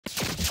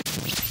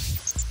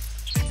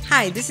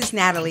Hi, this is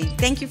Natalie.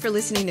 Thank you for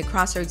listening to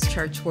Crossroads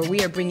Church, where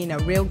we are bringing a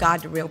real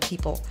God to real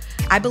people.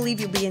 I believe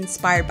you'll be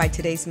inspired by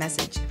today's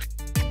message.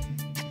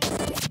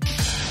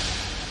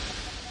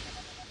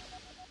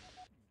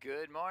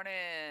 Good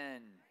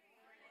morning.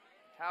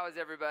 How is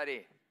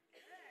everybody?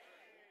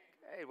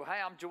 Hey, well,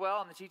 hi, I'm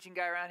Joel. I'm the teaching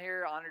guy around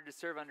here. Honored to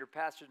serve under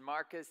Pastors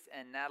Marcus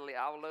and Natalie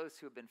Avalos,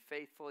 who have been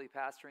faithfully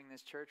pastoring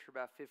this church for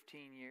about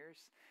 15 years.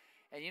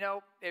 And you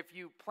know, if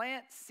you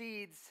plant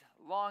seeds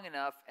long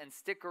enough and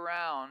stick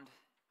around,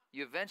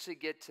 you eventually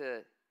get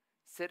to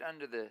sit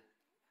under the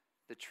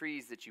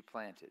trees that you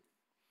planted.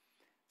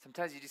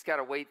 Sometimes you just got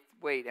to wait.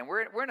 And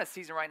we're in a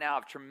season right now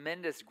of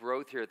tremendous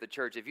growth here at the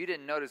church. If you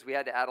didn't notice, we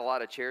had to add a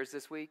lot of chairs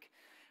this week.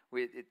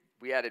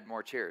 We added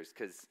more chairs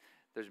because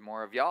there's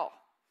more of y'all.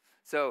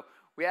 So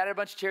we added a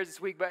bunch of chairs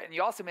this week. And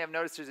you also may have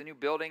noticed there's a new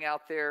building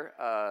out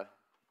there.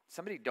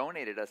 Somebody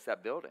donated us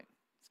that building.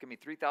 It's going to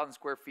be 3,000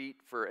 square feet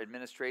for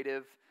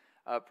administrative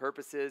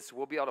purposes. So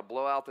we'll be able to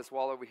blow out this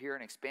wall over here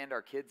and expand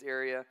our kids'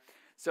 area.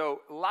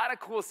 So a lot of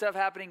cool stuff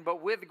happening,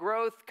 but with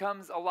growth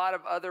comes a lot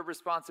of other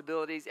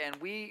responsibilities. And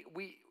we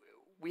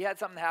had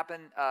something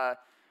happen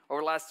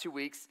over the last 2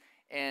 weeks,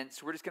 and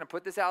so we're just going to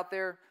put this out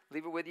there,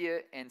 leave it with you,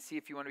 and see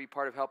if you want to be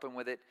part of helping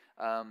with it.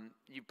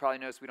 You probably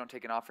noticed we don't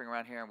take an offering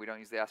around here, and we don't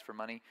usually ask for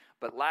money.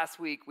 But last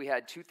week we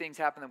had two things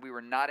happen that we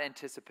were not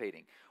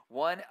anticipating.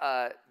 One,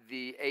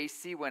 the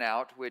AC went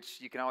out, which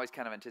you can always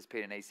kind of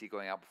anticipate an AC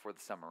going out before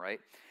the summer, right?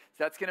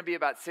 So that's going to be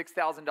about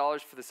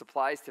 $6,000 for the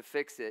supplies to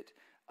fix it.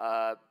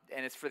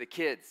 And it's for the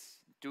kids.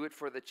 Do it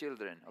for the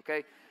children,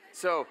 okay?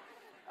 So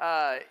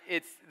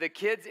it's the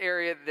kids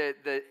area,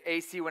 the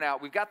AC went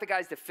out. We've got the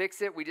guys to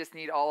fix it. We just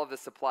need all of the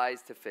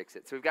supplies to fix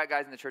it. So we've got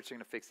guys in the church that are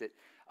going to fix it.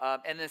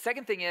 And the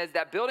second thing is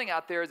that building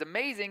out there is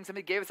amazing.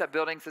 Somebody gave us that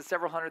building. It's a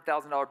several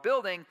 $100,000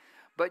 building,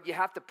 but you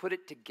have to put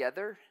it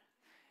together.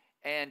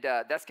 And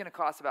that's going to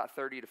cost about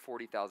 $30,000 to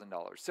 $40,000.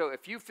 So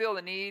if you feel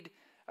the need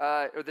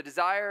or the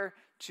desire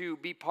to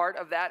be part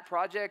of that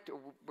project,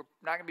 we're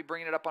not going to be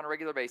bringing it up on a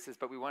regular basis,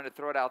 but we wanted to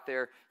throw it out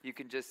there. You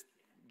can just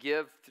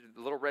give through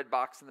the little red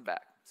box in the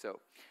back.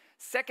 So,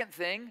 second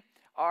thing,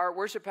 our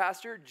worship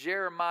pastor,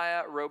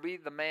 Jeremiah Roby,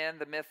 the man,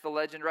 the myth, the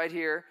legend right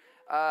here,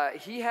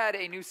 he had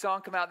a new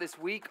song come out this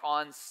week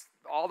on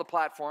all the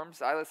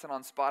platforms. I listen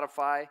on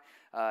Spotify.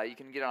 You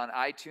can get it on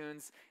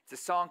iTunes. It's a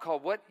song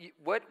called What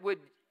Would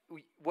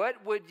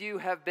You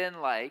Have Been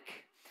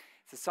Like?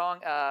 It's a song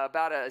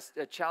about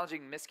a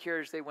challenging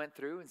miscarriage they went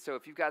through. And so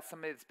if you've got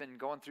somebody that's been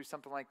going through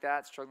something like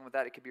that, struggling with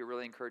that, it could be a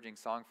really encouraging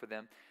song for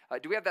them.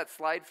 Do we have that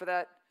slide for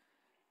that?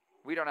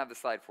 We don't have the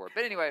slide for it.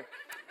 But anyway,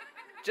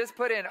 just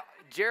put in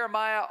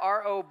Jeremiah,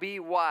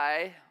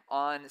 R-O-B-Y,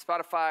 on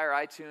Spotify or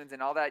iTunes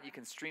and all that. You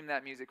can stream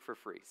that music for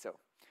free. So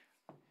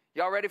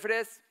y'all ready for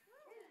this?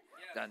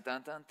 Yeah. Dun,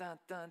 dun, dun, dun,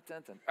 dun,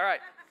 dun, dun. All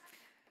right.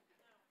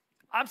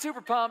 I'm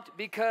super pumped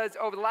because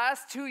over the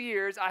last 2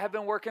 years, I have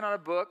been working on a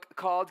book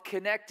called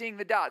Connecting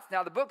the Dots.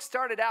 Now, the book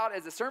started out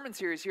as a sermon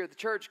series here at the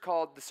church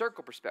called The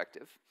Circle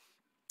Perspective.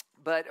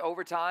 But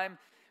over time,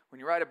 when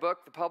you write a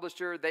book, the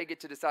publisher, they get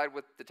to decide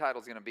what the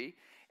title's going to be.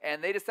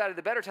 And they decided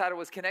the better title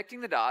was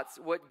Connecting the Dots,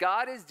 What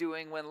God is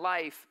Doing When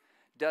Life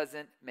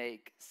Doesn't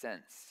Make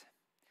Sense.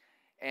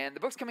 And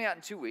the book's coming out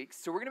in 2 weeks.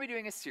 So we're going to be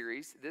doing a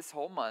series this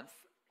whole month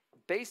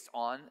based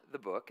on the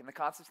book and the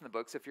concepts in the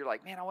book. So if you're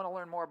like, man, I want to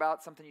learn more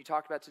about something you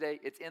talked about today,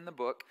 it's in the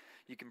book.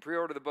 You can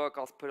pre-order the book.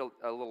 I'll put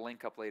a little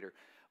link up later.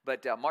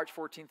 But March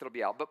 14th, it'll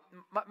be out. But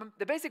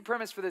the basic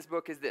premise for this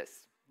book is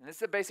this. And this is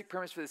the basic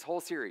premise for this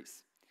whole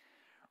series.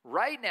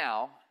 Right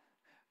now,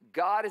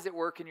 God is at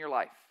work in your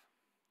life.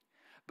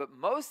 But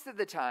most of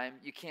the time,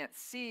 you can't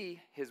see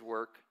his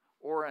work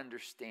or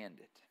understand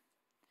it.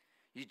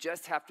 You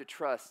just have to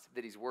trust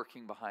that he's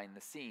working behind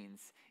the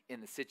scenes in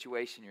the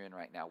situation you're in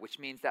right now, which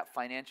means that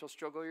financial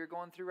struggle you're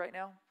going through right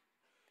now,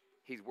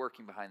 he's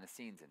working behind the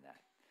scenes in that.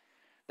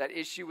 That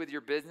issue with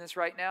your business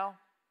right now,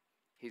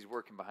 he's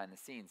working behind the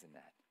scenes in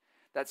that.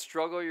 That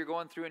struggle you're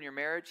going through in your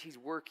marriage, he's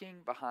working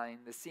behind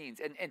the scenes.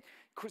 And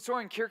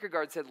Soren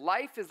Kierkegaard said,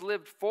 life is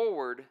lived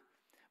forward,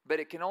 but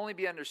it can only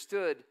be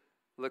understood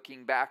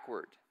looking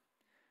backward.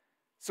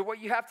 So what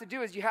you have to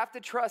do is you have to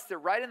trust that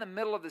right in the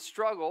middle of the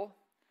struggle,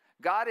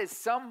 God is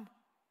some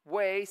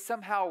way,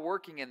 somehow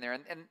working in there.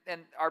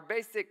 And our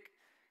basic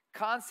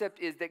concept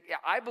is that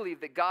I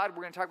believe that God,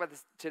 we're going to talk about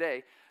this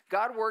today,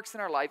 God works in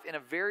our life in a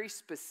very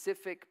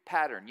specific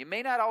pattern. You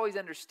may not always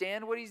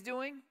understand what he's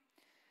doing,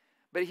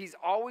 but he's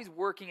always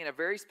working in a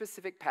very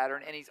specific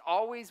pattern, and he's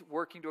always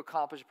working to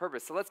accomplish a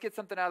purpose. So let's get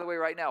something out of the way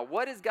right now.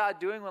 What is God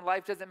doing when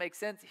life doesn't make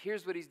sense?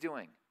 Here's what he's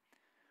doing.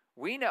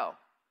 We know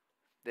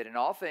that in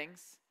all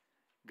things,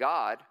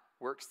 God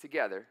works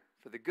together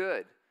for the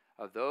good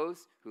of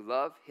those who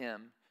love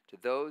him, to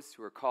those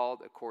who are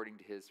called according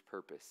to his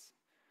purpose.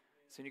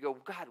 So you go,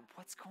 God,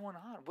 what's going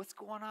on? What's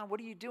going on? What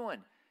are you doing?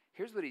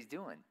 Here's what he's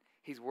doing.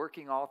 He's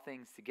working all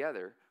things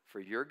together for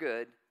your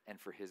good and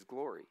for his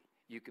glory.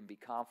 You can be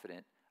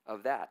confident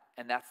of that.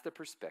 And that's the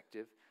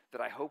perspective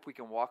that I hope we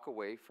can walk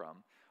away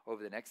from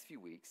over the next few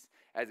weeks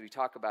as we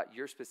talk about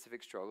your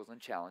specific struggles and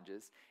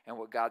challenges and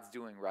what God's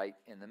doing right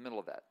in the middle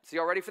of that. So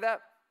y'all ready for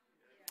that?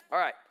 All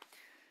right.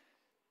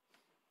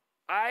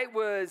 I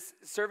was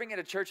serving at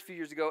a church a few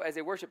years ago as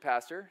a worship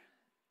pastor,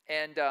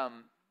 and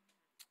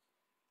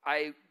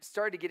I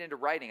started to get into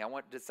writing.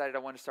 Decided I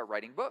wanted to start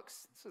writing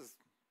books. This was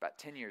about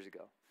 10 years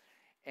ago.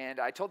 And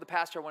I told the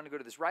pastor I wanted to go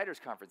to this writers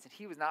conference, and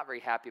he was not very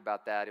happy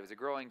about that. It was a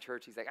growing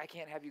church. He's like, I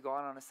can't have you go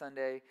on a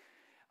Sunday,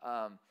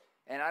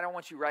 and I don't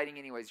want you writing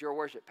anyways. You're a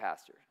worship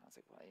pastor. I was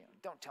like, well,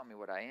 don't tell me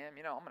what I am.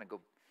 I'm going to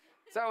go.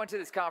 So I went to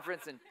this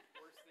conference, and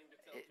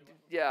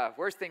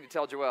worst thing to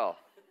tell Joel.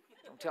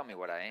 Don't tell me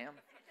what I am.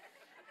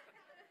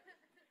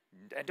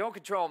 And don't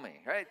control me,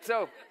 right?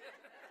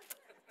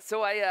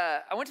 So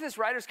I went to this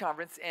writers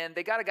conference, and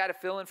they got a guy to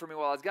fill in for me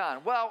while I was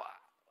gone. Well,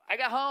 I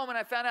got home, and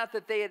I found out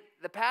that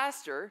the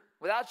pastor,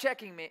 without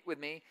checking with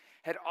me,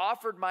 had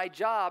offered my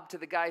job to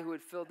the guy who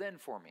had filled in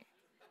for me.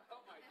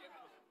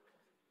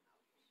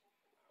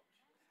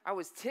 I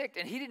was ticked,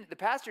 and the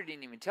pastor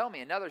didn't even tell me.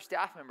 Another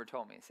staff member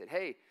told me. He said,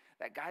 hey,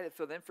 that guy that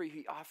filled in for you,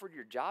 he offered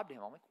your job to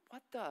him. I'm like,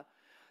 what the?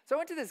 So I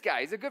went to this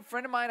guy. He's a good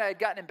friend of mine. I had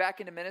gotten him back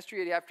into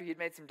ministry after he'd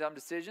made some dumb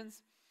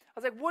decisions. I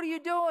was like, what are you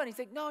doing? He's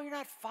like, no, you're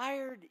not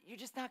fired. You're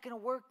just not going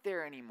to work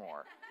there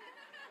anymore.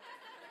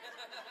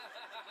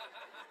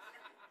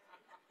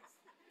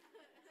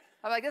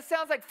 I'm like, that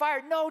sounds like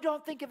fired. No,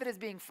 don't think of it as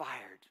being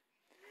fired.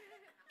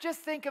 Just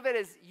think of it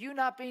as you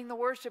not being the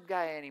worship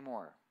guy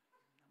anymore.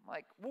 I'm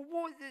like, well,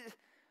 what?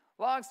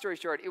 Long story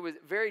short, it was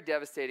very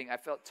devastating. I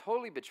felt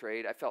totally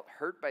betrayed. I felt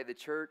hurt by the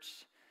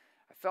church.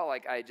 I felt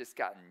like I had just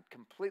gotten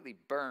completely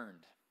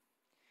burned.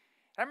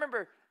 And I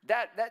remember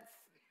that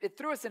it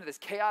threw us into this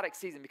chaotic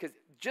season because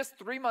just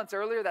 3 months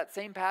earlier, that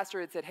same pastor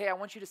had said, hey, I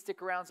want you to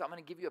stick around, so I'm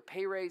going to give you a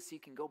pay raise so you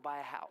can go buy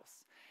a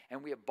house.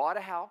 And we had bought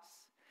a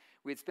house.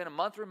 We had spent a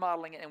month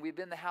remodeling it, and we'd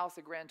been in the house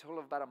a grand total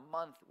of about a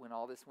month when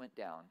all this went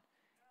down.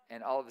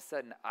 And all of a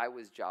sudden, I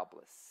was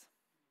jobless.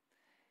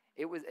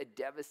 It was a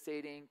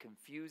devastating,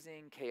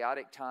 confusing,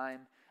 chaotic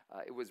time.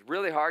 It was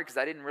really hard because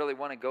I didn't really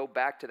want to go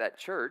back to that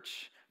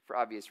church for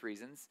obvious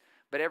reasons.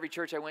 But every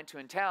church I went to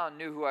in town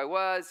knew who I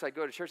was, so I'd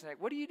go to church and they're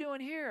like, what are you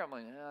doing here? I'm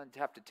like, I'd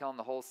have to tell them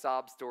the whole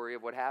sob story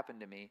of what happened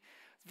to me.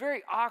 It's a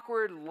very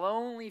awkward,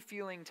 lonely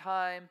feeling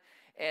time.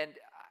 And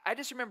I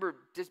just remember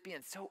just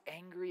being so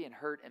angry and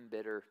hurt and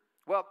bitter.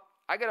 Well,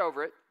 I got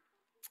over it.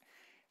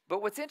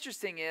 But what's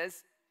interesting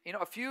is,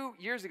 a few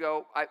years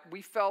ago,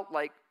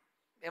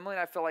 Emily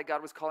and I felt like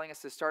God was calling us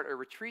to start a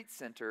retreat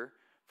center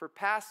for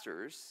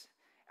pastors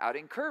out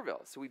in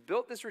Kerrville. So we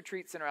built this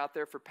retreat center out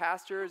there for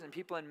pastors and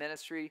people in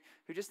ministry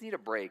who just need a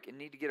break and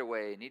need to get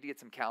away and need to get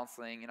some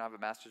counseling. I have a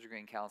master's degree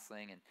in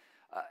counseling. And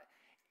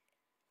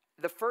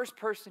the first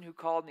person who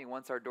called me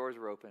once our doors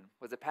were open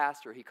was a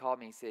pastor. He called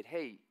me and said,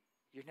 hey,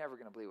 you're never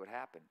going to believe what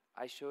happened.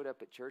 I showed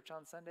up at church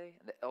on Sunday,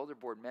 and the elder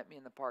board met me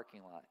in the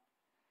parking lot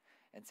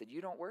and said,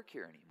 you don't work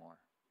here anymore.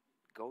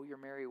 Go your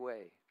merry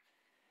way.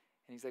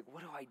 And he's like,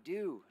 what do I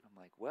do? And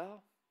I'm like,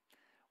 well,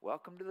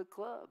 welcome to the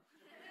club.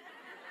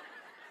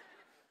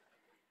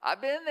 I've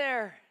been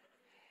there.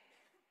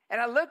 And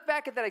I look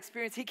back at that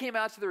experience. He came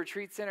out to the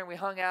retreat center, and we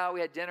hung out.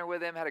 We had dinner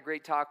with him, had a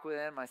great talk with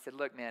him. I said,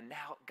 look, man,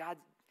 now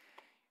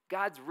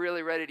God's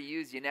really ready to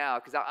use you now,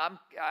 because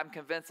I'm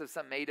convinced of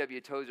something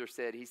A.W. Tozer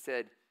said. He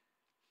said,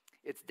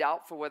 it's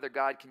doubtful whether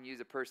God can use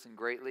a person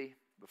greatly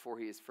before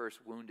he has first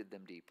wounded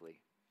them deeply.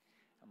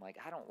 I'm like,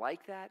 I don't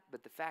like that,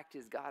 but the fact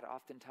is God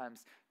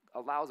oftentimes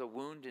allows a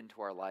wound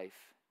into our life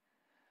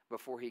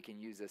before he can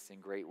use us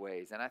in great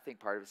ways. And I think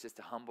part of it's just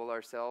to humble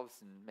ourselves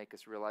and make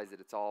us realize that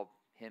it's all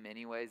him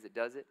anyways that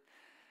does it.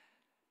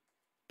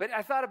 But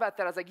I thought about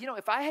that. I was like,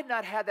 if I had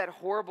not had that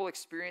horrible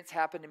experience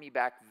happen to me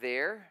back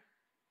there,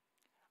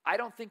 I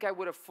don't think I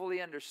would have fully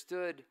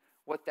understood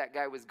what that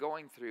guy was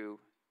going through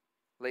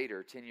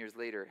later, 10 years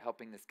later,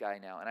 helping this guy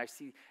now. And I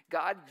see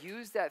God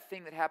used that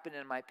thing that happened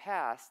in my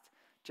past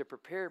to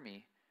prepare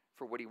me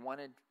for what he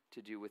wanted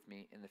to do with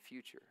me in the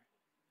future.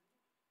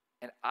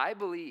 And I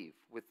believe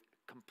with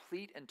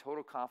complete and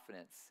total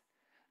confidence,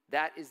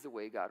 that is the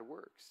way God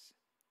works.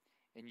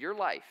 In your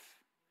life,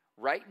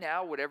 right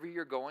now, whatever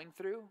you're going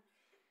through,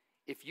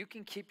 if you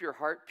can keep your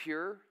heart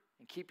pure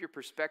and keep your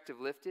perspective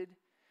lifted,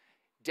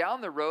 down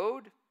the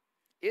road,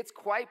 it's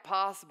quite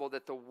possible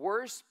that the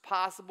worst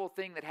possible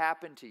thing that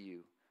happened to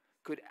you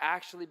could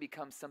actually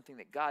become something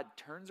that God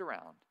turns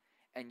around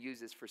and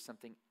uses for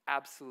something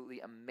absolutely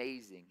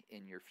amazing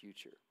in your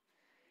future.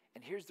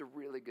 And here's the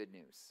really good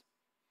news.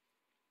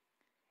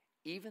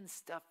 Even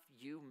stuff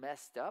you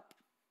messed up,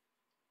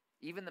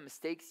 even the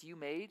mistakes you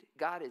made,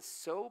 God is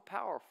so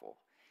powerful,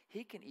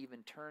 he can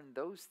even turn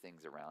those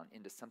things around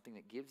into something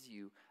that gives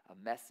you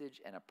a message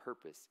and a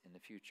purpose in the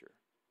future.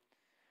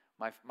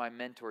 My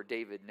mentor,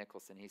 David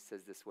Nicholson, he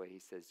says this way. He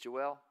says,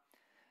 Joel,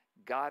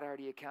 God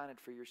already accounted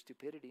for your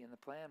stupidity in the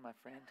plan, my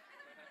friend.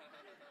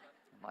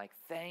 I'm like,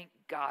 thank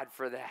God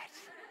for that.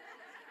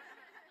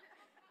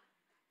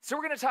 So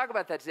we're going to talk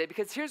about that today,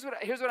 because here's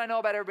what I know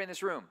about everybody in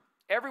this room.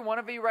 Every one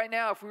of you right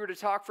now, if we were to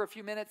talk for a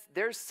few minutes,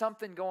 there's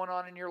something going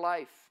on in your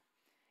life,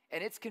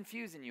 and it's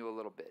confusing you a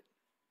little bit.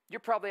 You're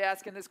probably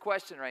asking this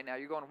question right now.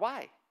 You're going,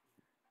 why?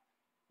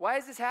 Why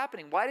is this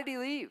happening? Why did he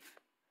leave?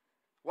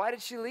 Why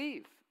did she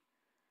leave?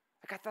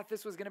 Like, I thought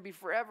this was going to be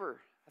forever.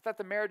 I thought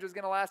the marriage was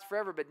going to last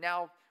forever, but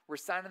now we're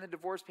signing the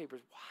divorce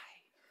papers. Why?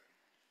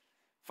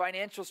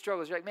 Financial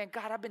struggles. You're like, man,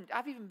 God,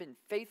 I've even been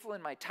faithful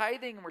in my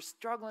tithing, and we're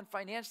struggling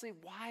financially.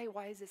 Why?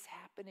 Why is this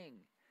happening?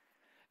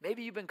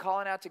 Maybe you've been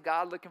calling out to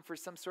God looking for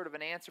some sort of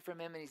an answer from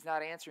him, and he's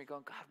not answering.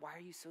 Going, God, why are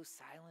you so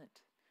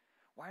silent?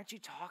 Why aren't you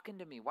talking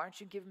to me? Why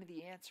aren't you giving me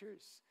the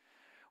answers?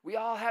 We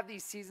all have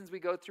these seasons we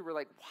go through. We're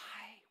like,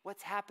 why?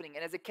 What's happening?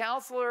 And as a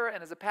counselor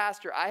and as a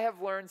pastor, I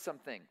have learned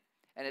something,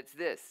 and it's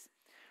this.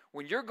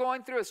 When you're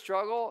going through a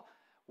struggle,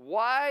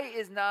 why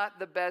is not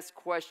the best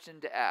question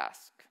to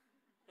ask?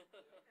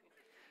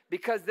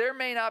 Because there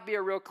may not be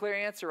a real clear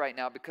answer right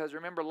now, because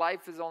remember,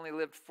 life is only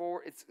lived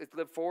forward. It's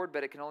lived forward,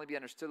 but it can only be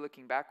understood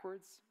looking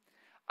backwards.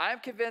 I'm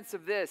convinced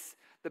of this.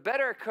 The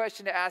better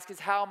question to ask is,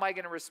 how am I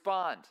going to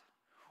respond?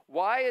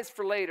 Why is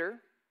for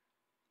later.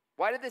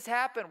 Why did this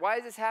happen? Why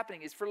is this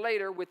happening? Is for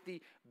later with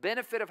the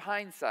benefit of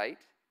hindsight.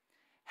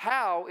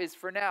 How is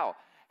for now.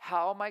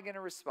 How am I going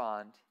to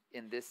respond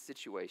in this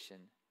situation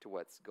to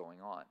what's going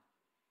on?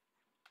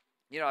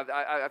 You know,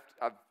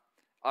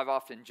 I've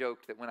often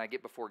joked that when I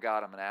get before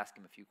God, I'm going to ask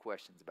him a few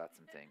questions about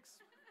some things.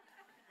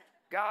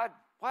 God,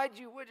 what'd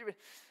you?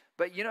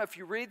 But you know, if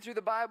you read through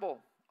the Bible,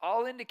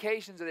 all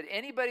indications are that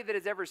anybody that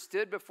has ever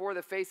stood before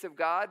the face of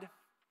God,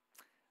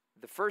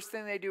 the first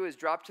thing they do is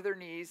drop to their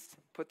knees,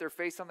 put their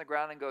face on the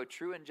ground and go,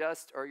 true and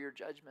just are your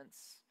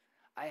judgments.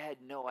 I had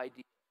no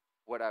idea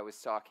what I was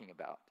talking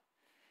about.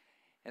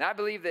 And I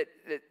believe that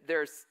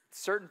there's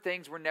certain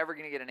things we're never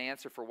going to get an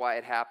answer for why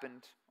it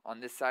happened on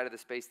this side of the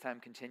space-time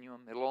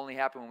continuum. It'll only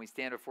happen when we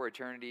stand before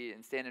eternity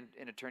and stand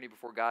in eternity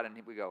before God, and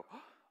we go,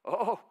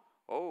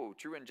 oh,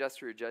 true and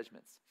just are your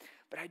judgments.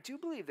 But I do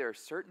believe there are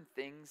certain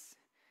things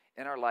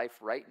in our life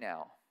right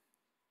now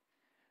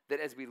that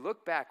as we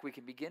look back, we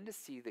can begin to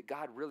see that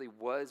God really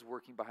was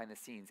working behind the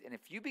scenes. And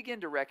if you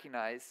begin to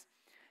recognize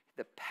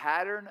the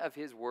pattern of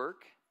his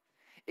work,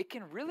 it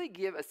can really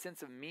give a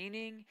sense of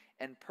meaning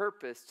and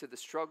purpose to the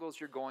struggles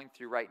you're going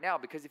through right now.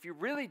 Because if you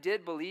really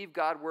did believe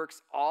God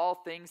works all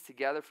things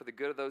together for the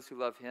good of those who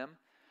love him,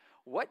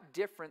 what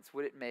difference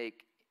would it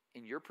make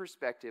in your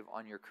perspective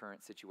on your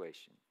current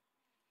situation?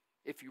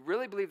 If you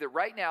really believe that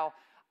right now,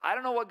 I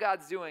don't know what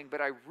God's doing, but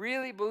I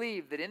really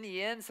believe that in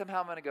the end, somehow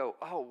I'm going to go,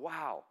 oh,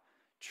 wow,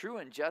 true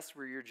and just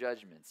were your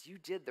judgments. You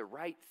did the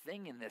right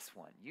thing in this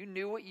one. You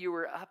knew what you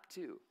were up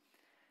to.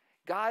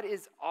 God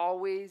is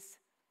always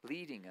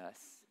leading us.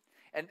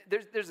 And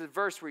there's a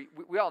verse where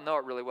we all know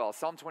it really well,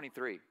 Psalm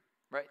 23,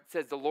 right? It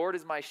says, the Lord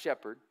is my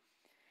shepherd.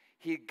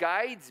 He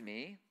guides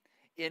me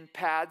in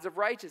paths of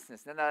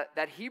righteousness. And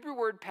that Hebrew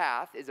word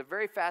path is a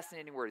very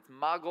fascinating word. It's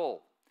magol.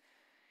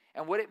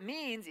 And what it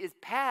means is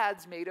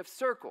paths made of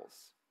circles.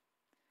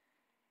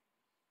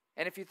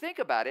 And if you think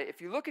about it, if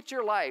you look at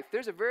your life,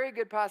 there's a very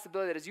good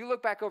possibility that as you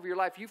look back over your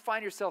life, you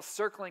find yourself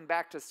circling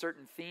back to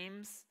certain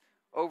themes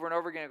over and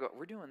over again and go,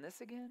 we're doing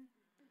this again?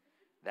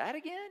 That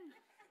again?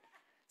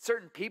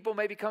 Certain people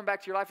maybe come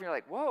back to your life and you're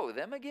like, whoa,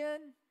 them again?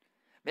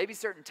 Maybe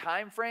certain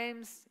time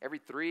frames, every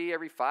 3,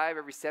 every 5,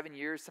 every 7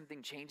 years,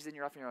 something changes in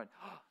your life and you're going,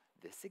 oh,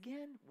 this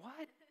again?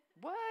 What?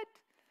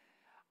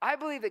 I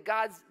believe that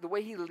the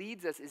way he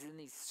leads us is in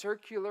these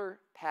circular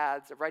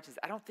paths of righteousness.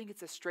 I don't think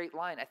it's a straight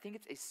line. I think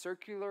it's a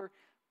circular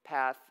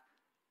path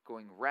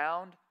going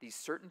round these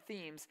certain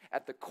themes.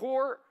 At the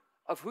core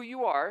of who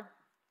you are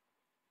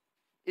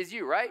is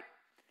you, right?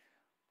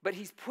 But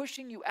he's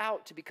pushing you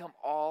out to become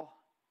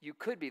all you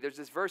could be. There's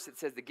this verse that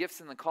says the gifts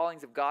and the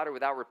callings of God are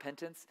without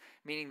repentance,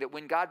 meaning that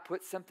when God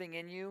puts something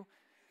in you,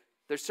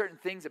 there's certain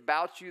things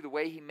about you, the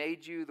way he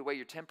made you, the way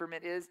your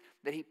temperament is,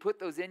 that he put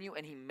those in you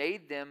and he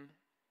made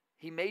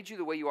you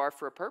the way you are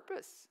for a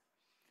purpose.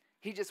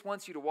 He just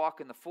wants you to walk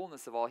in the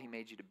fullness of all he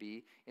made you to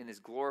be in this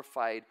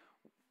glorified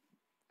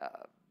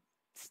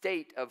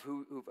state of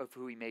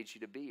who he made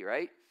you to be,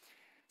 right?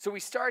 So we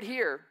start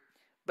here,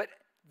 but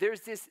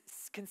there's this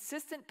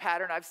consistent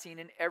pattern I've seen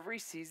in every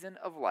season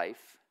of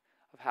life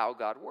of how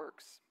God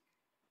works.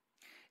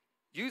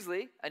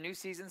 Usually, a new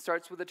season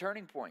starts with a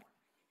turning point.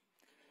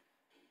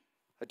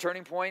 A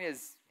turning point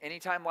is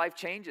anytime life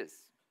changes.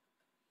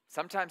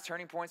 Sometimes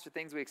turning points are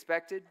things we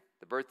expected,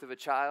 the birth of a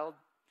child,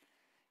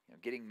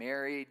 getting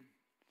married,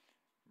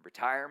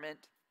 retirement.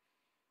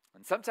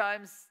 And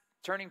sometimes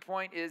turning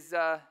point is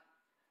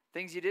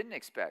things you didn't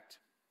expect.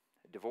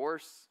 A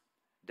divorce,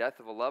 death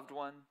of a loved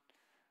one,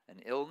 an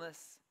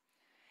illness.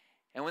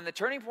 And when the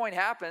turning point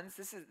happens,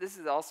 this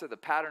is also the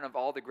pattern of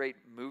all the great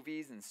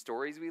movies and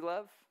stories we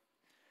love.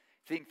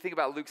 Think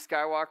about Luke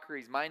Skywalker.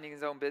 He's minding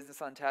his own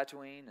business on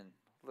Tatooine, and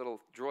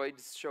little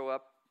droids show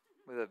up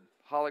with a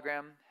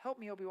hologram. Help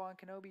me, Obi-Wan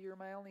Kenobi, you're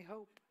my only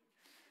hope.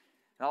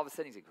 And all of a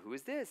sudden he's like, who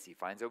is this? He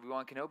finds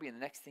Obi-Wan Kenobi, and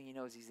the next thing he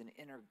knows, he's in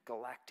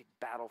intergalactic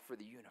battle for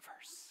the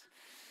universe.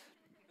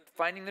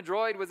 Finding the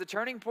droid was a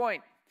turning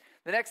point.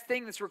 The next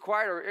thing that's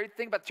required, or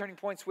think about the turning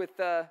points with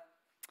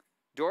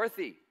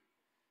Dorothy.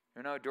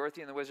 You know,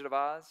 Dorothy in The Wizard of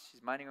Oz,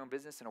 she's minding her own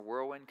business and a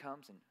whirlwind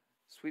comes and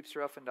sweeps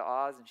her up into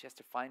Oz and she has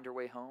to find her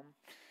way home.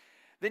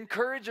 Then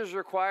courage is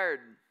required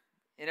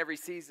in every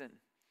season.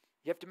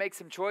 You have to make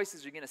some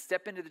choices. Are you going to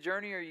step into the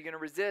journey or are you going to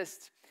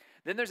resist?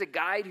 Then there's a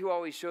guide who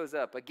always shows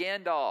up. A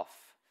Gandalf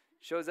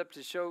shows up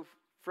to show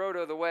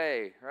Frodo the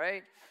way,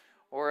 right?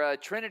 Or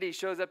Trinity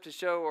shows up to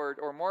show,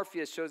 or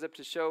Morpheus shows up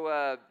to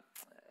show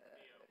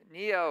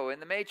Neo in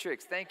the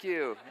Matrix. Thank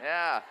you.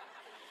 Yeah.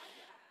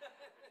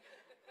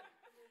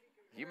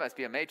 You must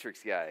be a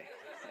Matrix guy.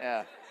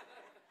 Yeah.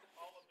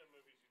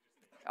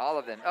 All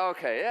of them.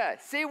 Okay, yeah.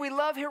 See, we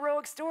love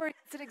heroic stories.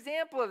 It's an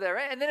example of that,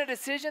 right? And then a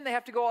decision, they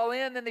have to go all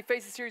in. Then they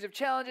face a series of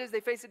challenges. They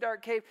face a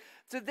dark cave.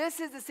 So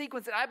this is the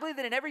sequence. And I believe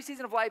that in every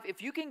season of life,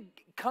 if you can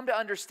come to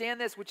understand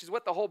this, which is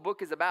what the whole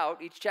book is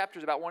about, each chapter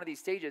is about one of these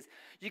stages,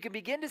 you can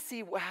begin to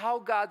see how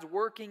God's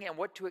working and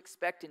what to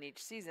expect in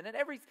each season. And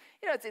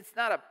it's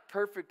not a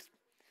perfect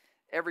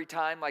every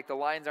time, like the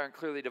lines aren't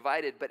clearly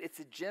divided, but it's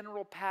a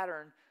general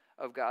pattern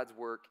of God's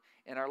work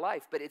in our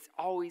life, but it's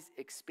always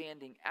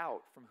expanding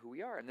out from who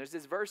we are. And there's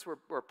this verse where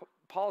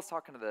Paul's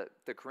talking to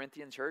the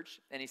Corinthian church,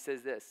 and he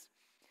says this.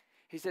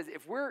 He says,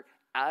 if we're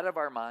out of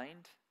our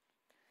mind,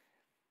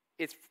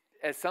 it's,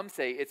 as some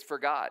say, it's for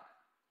God.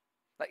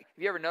 Like,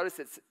 have you ever noticed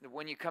that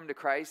when you come to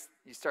Christ,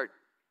 you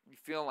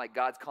feeling like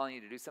God's calling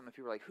you to do something,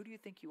 people are like, who do you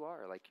think you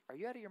are? Like, are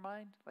you out of your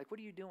mind? Like, what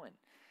are you doing?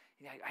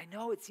 I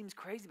know it seems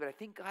crazy, but I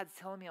think God's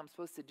telling me I'm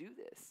supposed to do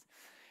this.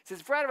 He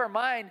says, if we're out of our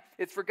mind,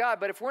 it's for God.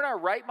 But if we're in our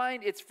right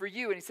mind, it's for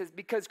you. And he says,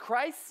 because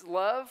Christ's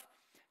love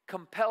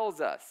compels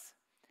us.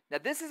 Now,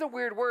 this is a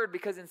weird word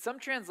because in some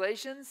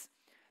translations,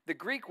 the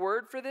Greek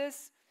word for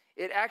this,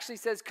 it actually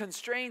says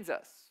constrains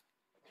us.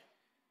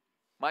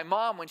 My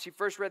mom, when she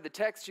first read the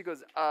text, she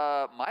goes,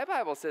 my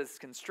Bible says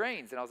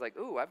constrains. And I was like,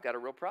 ooh, I've got a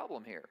real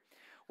problem here.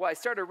 Well, I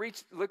started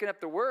looking up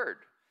the word.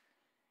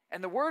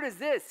 And the word is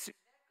this,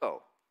 Synechō.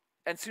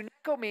 And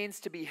Synechō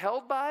means to be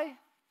held by,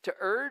 to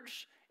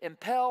urge,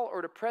 impel,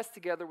 or to press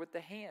together with the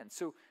hand.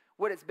 So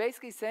what it's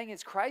basically saying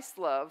is Christ's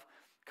love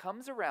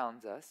comes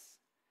around us,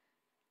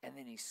 and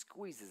then he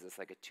squeezes us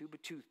like a tube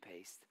of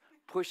toothpaste,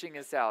 pushing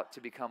us out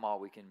to become all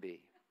we can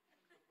be.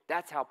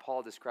 That's how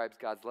Paul describes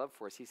God's love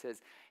for us. He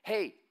says,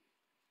 hey,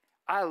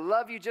 I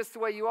love you just the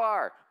way you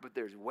are, but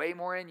there's way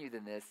more in you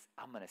than this.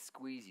 I'm going to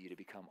squeeze you to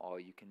become all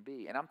you can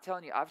be. And I'm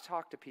telling you, I've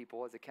talked to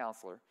people as a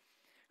counselor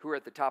who are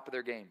at the top of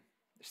their game.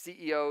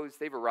 CEOs,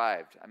 they've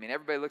arrived. I mean,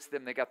 everybody looks at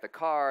them, they got the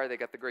car, they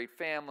got the great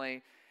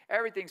family,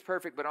 everything's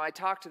perfect. But when I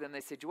talk to them,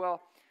 they say,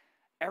 Joel,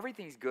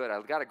 everything's good.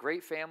 I've got a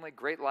great family,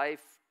 great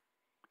life.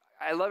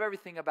 I love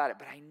everything about it,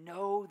 but I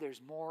know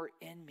there's more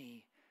in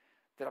me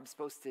that I'm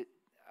supposed to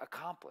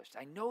accomplish.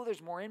 I know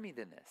there's more in me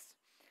than this.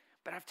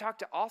 But I've talked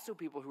to also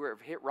people who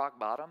have hit rock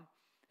bottom,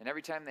 and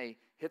every time they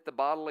hit the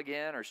bottle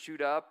again or shoot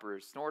up or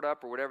snort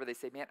up or whatever, they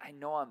say, man, I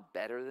know I'm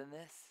better than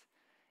this.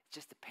 It's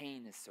just the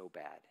pain is so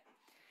bad.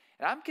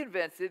 And I'm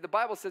convinced that the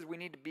Bible says we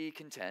need to be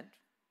content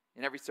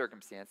in every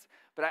circumstance,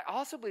 but I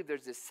also believe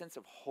there's this sense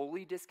of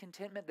holy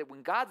discontentment that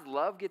when God's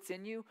love gets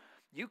in you,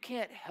 you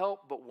can't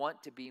help but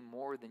want to be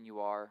more than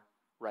you are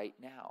right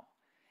now.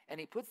 And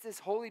he puts this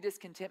holy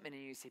discontentment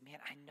in you. You say, man,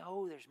 I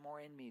know there's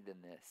more in me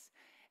than this.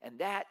 And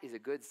that is a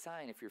good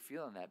sign if you're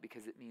feeling that,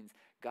 because it means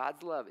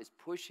God's love is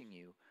pushing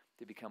you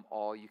to become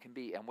all you can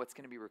be. And what's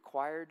going to be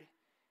required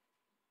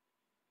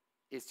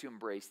is to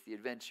embrace the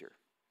adventure.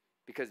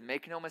 Because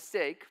make no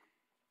mistake,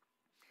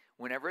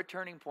 whenever a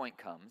turning point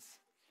comes,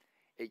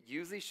 it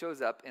usually shows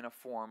up in a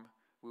form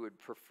we would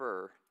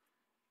prefer.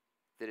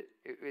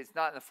 It's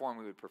not in the form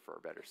we would prefer,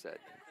 better said.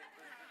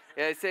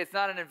 Yeah, I say it's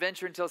not an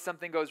adventure until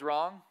something goes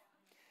wrong.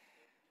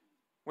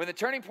 When the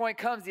turning point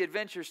comes, the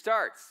adventure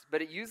starts.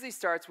 But it usually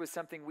starts with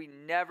something we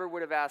never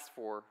would have asked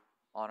for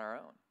on our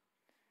own.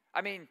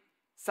 I mean,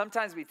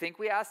 sometimes we think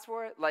we asked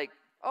for it. Like,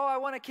 oh, I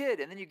want a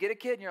kid. And then you get a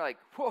kid and you're like,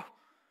 whoa,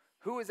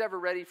 who was ever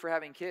ready for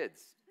having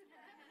kids?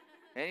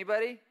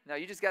 Anybody? No,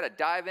 you just got to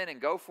dive in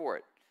and go for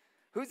it.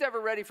 Who's ever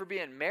ready for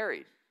being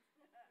married?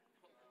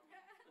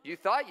 You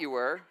thought you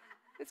were.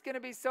 It's going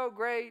to be so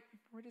great.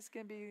 We're just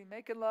going to be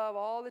making love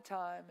all the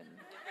time. And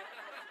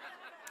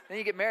then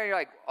you get married, you're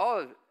like,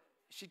 oh,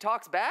 she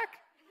talks back?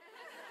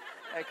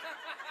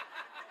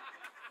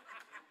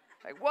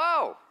 Like,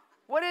 whoa,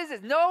 what is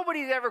this?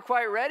 Nobody's ever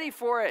quite ready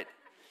for it.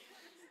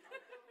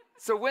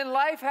 So when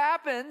life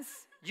happens,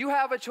 you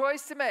have a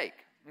choice to make,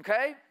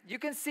 okay? You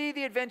can see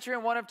the adventure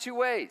in one of two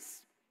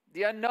ways.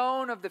 The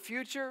unknown of the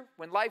future,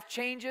 when life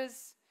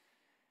changes,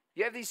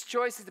 you have these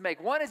choices to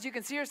make. One is you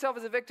can see yourself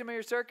as a victim of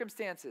your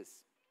circumstances.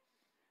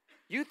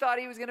 You thought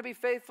he was going to be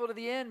faithful to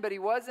the end, but he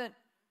wasn't.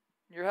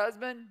 Your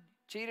husband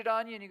cheated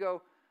on you, and you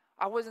go,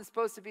 I wasn't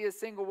supposed to be a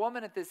single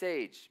woman at this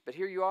age, but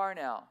here you are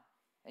now.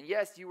 And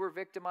yes, you were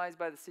victimized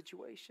by the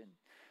situation.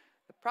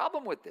 The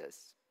problem with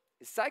this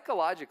is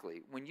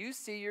psychologically, when you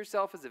see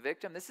yourself as a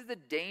victim, this is the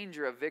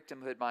danger of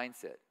victimhood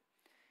mindset.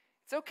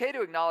 It's okay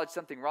to acknowledge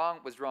something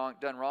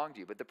done wrong to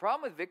you, but the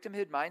problem with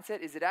victimhood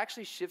mindset is it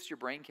actually shifts your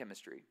brain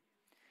chemistry.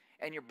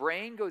 And your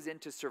brain goes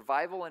into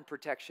survival and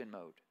protection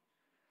mode.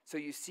 So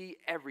you see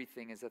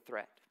everything as a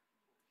threat.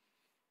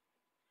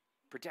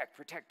 Protect,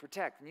 protect,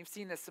 protect. And you've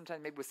seen this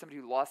sometimes maybe with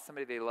somebody who lost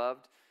somebody they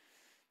loved.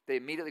 they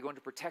immediately go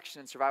into protection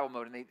and survival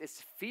mode. And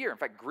it's fear. In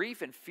fact,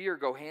 grief and fear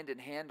go hand in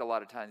hand a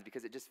lot of times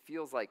because it just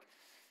feels like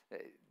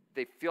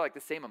they feel like the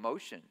same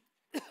emotion.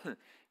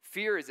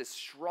 Fear is a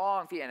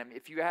strong fear. And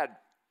if you had,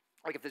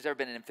 like if there's ever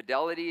been an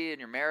infidelity in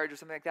your marriage or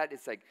something like that,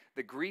 it's like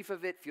the grief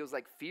of it feels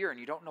like fear and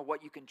you don't know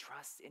what you can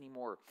trust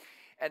anymore.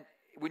 And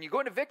when you go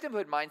into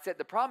victimhood mindset,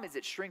 the problem is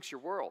it shrinks your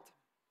world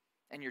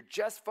and you're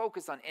just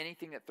focused on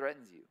anything that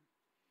threatens you.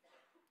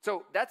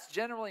 So that's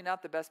generally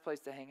not the best place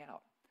to hang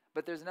out.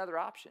 But there's another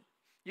option.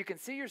 You can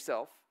see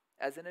yourself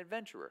as an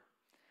adventurer.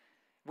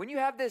 When you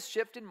have this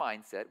shift in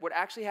mindset, what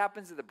actually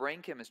happens to the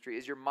brain chemistry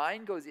is your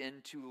mind goes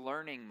into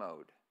learning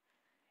mode.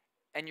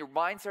 And your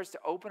mind starts to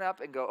open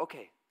up and go,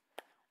 okay,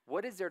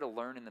 what is there to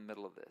learn in the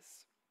middle of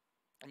this?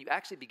 And you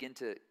actually begin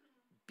to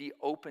be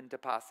open to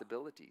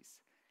possibilities.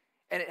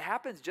 And it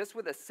happens just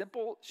with a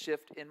simple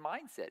shift in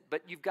mindset.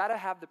 But you've got to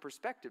have the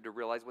perspective to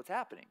realize what's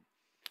happening.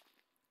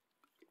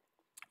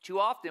 Too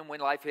often when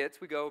life hits,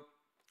 we go,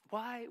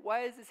 why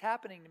is this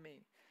happening to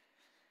me?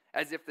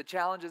 As if the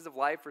challenges of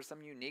life are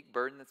some unique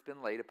burden that's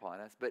been laid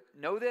upon us. But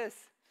know this,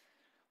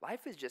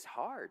 life is just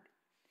hard.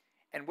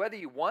 And whether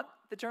you want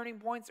the turning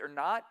points or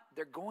not,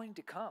 they're going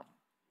to come.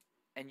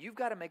 And you've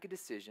got to make a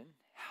decision,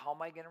 how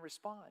am I going to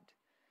respond?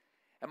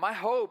 And my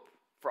hope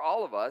for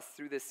all of us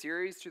through this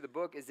series, through the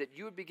book, is that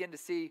you would begin to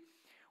see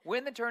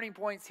when the turning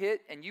points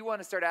hit and you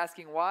want to start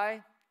asking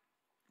why,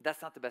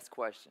 that's not the best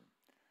question.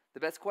 The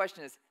best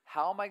question is,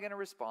 how am I going to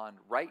respond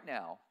right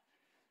now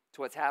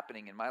to what's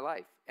happening in my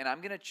life? And I'm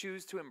going to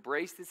choose to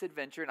embrace this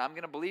adventure, and I'm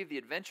going to believe the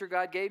adventure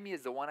God gave me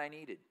is the one I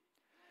needed.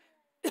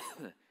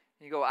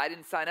 You go, I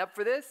didn't sign up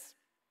for this.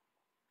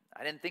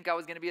 I didn't think I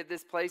was going to be at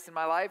this place in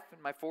my life,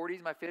 in my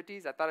 40s, my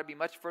 50s. I thought I'd be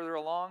much further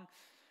along.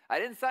 I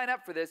didn't sign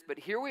up for this, but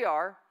here we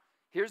are.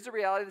 Here's the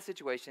reality of the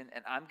situation,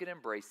 and I'm going to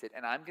embrace it,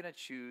 and I'm going to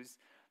choose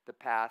the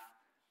path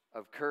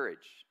of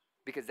courage,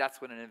 because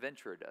that's what an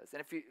adventurer does. And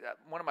if you,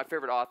 one of my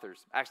favorite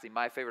authors, actually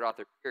my favorite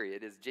author,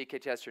 period, is J.K.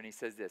 Chesterton. He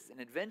says this,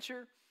 an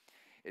adventure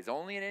is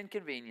only an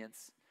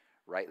inconvenience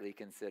rightly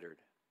considered.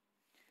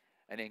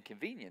 An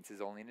inconvenience is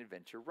only an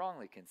adventure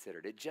wrongly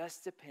considered. It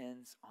just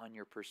depends on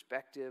your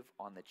perspective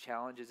on the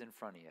challenges in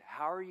front of you.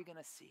 How are you going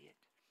to see it?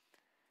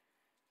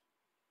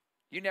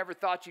 You never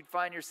thought you'd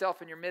find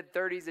yourself in your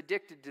mid-30s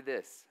addicted to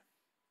this.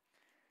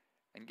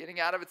 And getting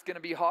out of it's going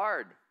to be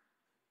hard.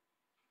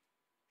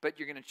 But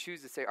you're going to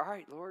choose to say, all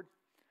right, Lord,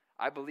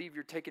 I believe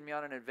you're taking me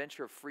on an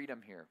adventure of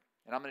freedom here.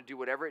 And I'm going to do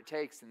whatever it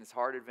takes in this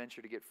hard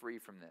adventure to get free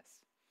from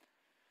this.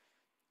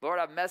 Lord,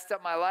 I've messed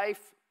up my life.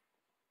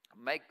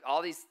 Make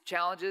all these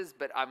challenges,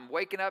 but I'm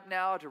waking up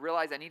now to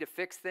realize I need to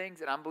fix things,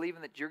 and I'm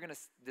believing that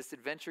this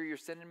adventure you're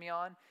sending me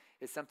on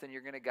is something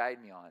you're going to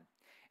guide me on.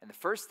 And the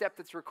first step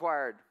that's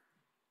required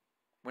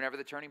whenever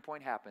the turning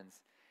point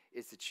happens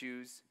is to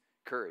choose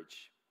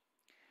courage.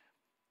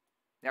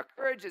 Now,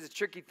 courage is a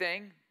tricky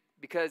thing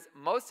because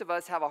most of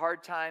us have a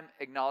hard time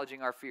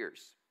acknowledging our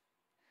fears.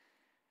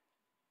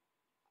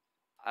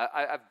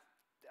 I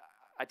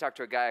talked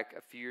to a guy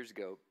a few years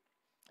ago.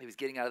 He was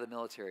getting out of the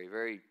military,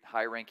 very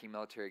high-ranking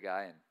military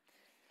guy.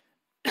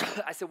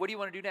 And I said, what do you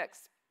want to do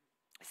next?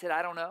 He said,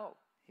 I don't know.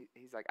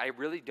 He's like, I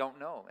really don't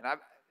know. And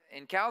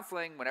in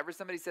counseling, whenever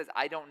somebody says,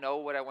 I don't know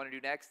what I want to do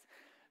next,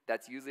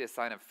 that's usually a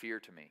sign of fear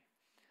to me.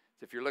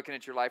 So if you're looking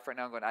at your life right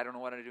now and going, I don't know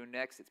what to do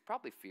next, it's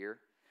probably fear.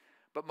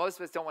 But most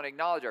of us don't want to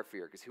acknowledge our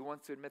fear because who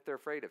wants to admit they're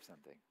afraid of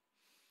something?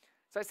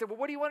 So I said, well,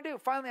 what do you want to do?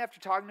 Finally, after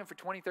talking to him for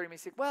 20, 30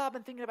 minutes, he said, well, I've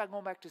been thinking about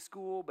going back to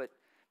school, but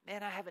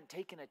man, I haven't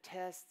taken a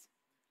test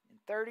in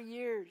 30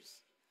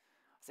 years.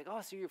 I was like,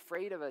 oh, so you're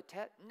afraid of a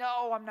test?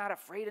 No, I'm not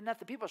afraid of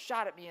nothing. People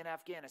shot at me in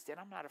Afghanistan.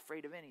 I'm not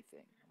afraid of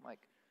anything. I'm like,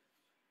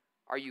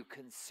 are you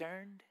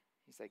concerned?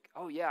 He's like,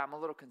 oh, yeah, I'm a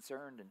little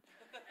concerned. And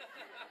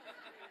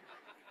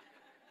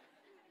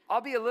I'll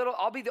be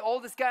the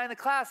oldest guy in the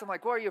class. I'm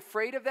like, well, are you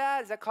afraid of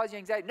that? Does that cause you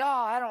anxiety? No,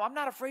 I'm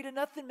not afraid of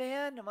nothing,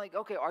 man. I'm like,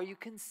 okay, are you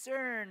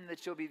concerned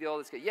that you'll be the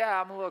oldest guy? Yeah,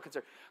 I'm a little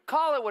concerned.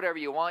 Call it whatever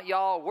you want,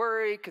 y'all.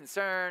 Worry,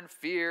 concern,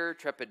 fear,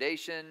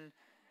 trepidation,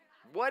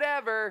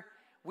 whatever.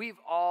 We've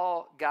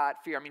all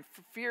got fear. I mean,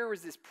 fear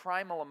was this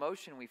primal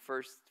emotion we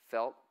first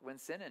felt when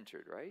sin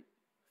entered, right?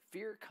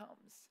 Fear comes.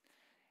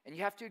 And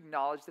you have to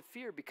acknowledge the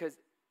fear, because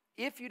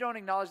if you don't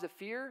acknowledge the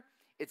fear,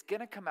 it's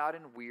going to come out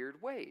in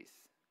weird ways.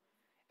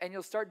 And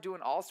you'll start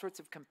doing all sorts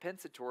of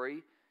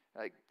compensatory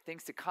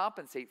things to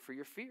compensate for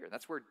your fear.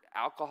 That's where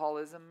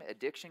alcoholism,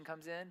 addiction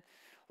comes in.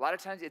 A lot of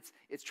times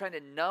it's trying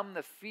to numb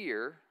the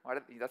fear.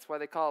 That's why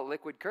they call it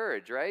liquid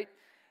courage, right?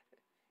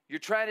 You're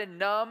trying to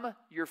numb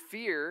your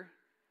fear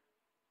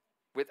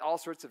with all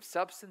sorts of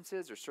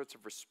substances or sorts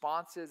of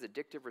responses,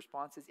 addictive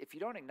responses. If you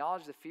don't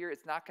acknowledge the fear,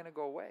 it's not going to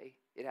go away.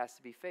 It has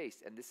to be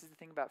faced. And this is the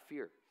thing about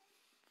fear.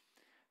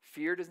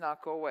 Fear does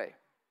not go away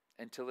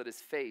until it is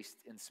faced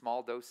in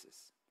small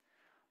doses.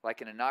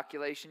 Like an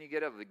inoculation you get,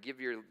 to give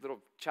your little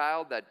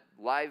child that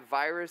live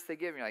virus they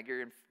give. You're like,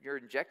 you're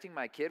injecting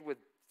my kid with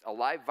a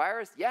live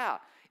virus? Yeah.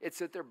 It's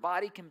so that their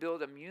body can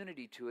build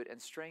immunity to it and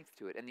strength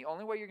to it. And the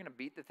only way you're going to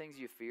beat the things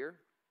you fear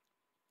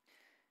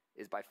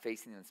is by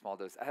facing them in small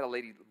doses. I had a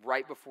lady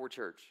right before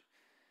church.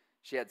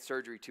 She had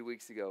surgery 2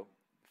 weeks ago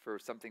for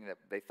something that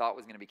they thought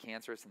was going to be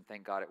cancerous, and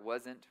thank God it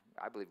wasn't.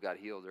 I believe God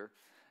healed her.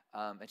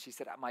 And she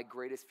said, my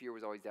greatest fear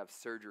was always to have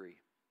surgery.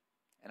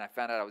 And I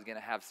found out I was going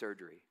to have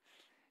surgery.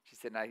 She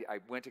said, and I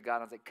went to God,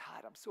 and I was like,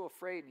 God, I'm so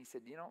afraid. And he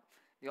said,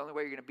 the only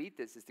way you're going to beat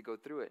this is to go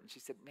through it. And she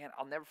said, man,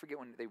 I'll never forget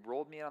when they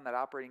rolled me in on that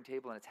operating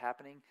table and it's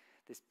happening.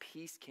 This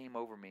peace came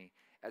over me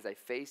as I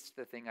faced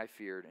the thing I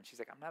feared. And she's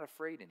like, I'm not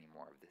afraid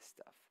anymore of this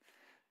stuff.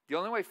 The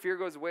only way fear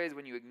goes away is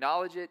when you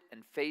acknowledge it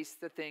and face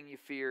the thing you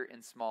fear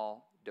in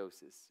small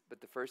doses.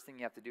 But the first thing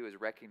you have to do is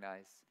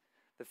recognize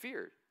the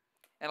fear.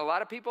 And a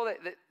lot of people,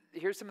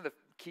 here's some of the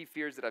key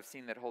fears that I've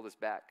seen that hold us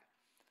back.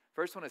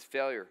 First one is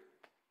failure.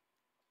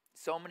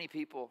 So many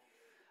people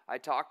I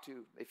talk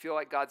to, they feel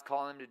like God's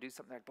calling them to do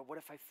something, but what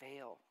if I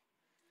fail?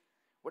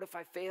 What if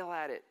I fail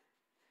at it?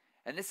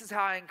 And this is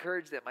how I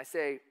encourage them. I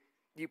say,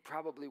 you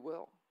probably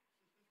will.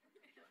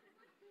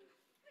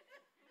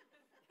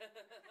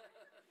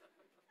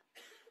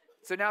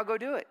 So now go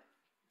do it.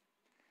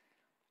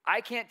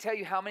 I can't tell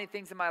you how many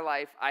things in my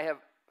life I have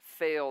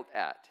failed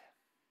at.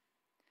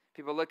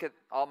 People look at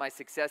all my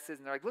successes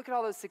and they're like, look at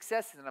all those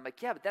successes. And I'm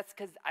like, yeah, but that's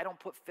because I don't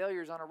put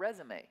failures on a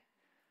resume.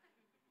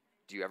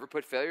 Do you ever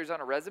put failures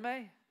on a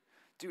resume?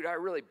 Dude, I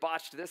really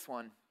botched this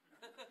one.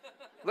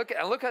 Look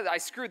how I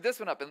screwed this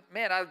one up. And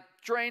man, I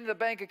drained the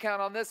bank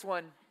account on this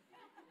one.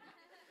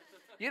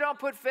 You don't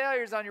put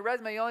failures on your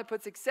resume. You only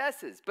put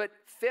successes. But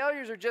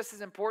failures are just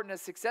as important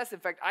as success. In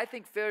fact, I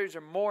think failures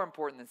are more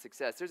important than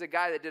success. There's a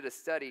guy that did a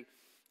study.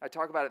 I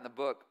talk about it in the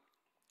book.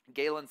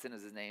 Galenson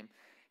is his name.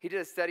 He did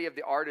a study of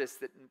the artists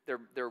that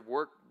their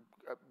work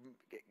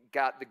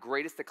got the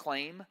greatest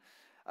acclaim.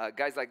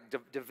 Guys like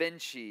Da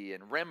Vinci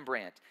and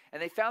Rembrandt. And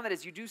they found that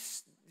as you do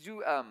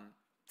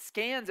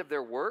scans of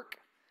their work,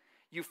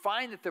 you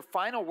find that the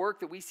final work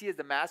that we see as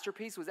the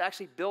masterpiece was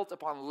actually built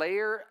upon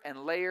layer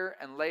and layer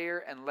and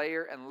layer and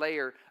layer and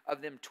layer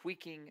of them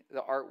tweaking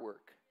the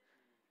artwork.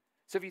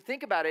 So if you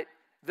think about it,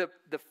 the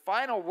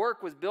final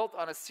work was built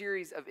on a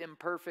series of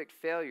imperfect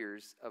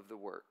failures of the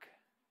work.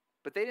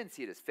 But they didn't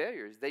see it as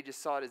failures. They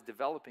just saw it as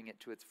developing it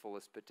to its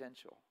fullest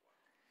potential.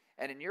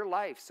 And in your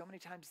life, so many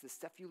times the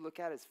stuff you look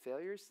at as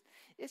failures,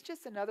 it's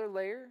just another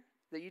layer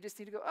that you just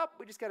need to go,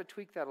 we just got to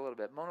tweak that a little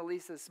bit. Mona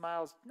Lisa's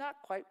smile's not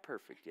quite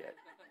perfect yet.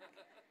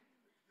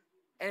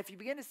 And if you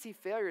begin to see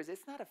failures,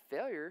 it's not a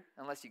failure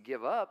unless you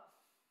give up.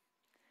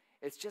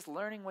 It's just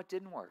learning what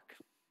didn't work.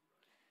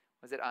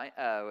 Was it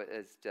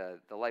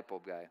the light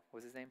bulb guy? What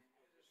was his name?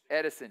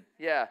 Edison.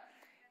 Yeah.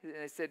 And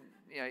they said,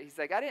 he's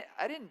like,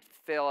 I didn't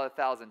fail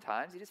 1,000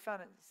 times. He just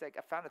found it. He's like,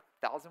 I found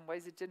 1,000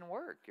 ways it didn't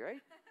work,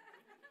 right?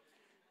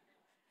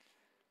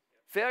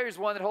 Failure is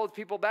one that holds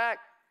people back.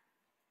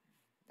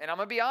 And I'm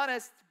going to be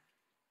honest,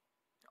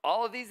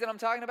 all of these that I'm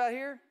talking about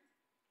here,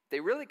 they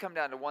really come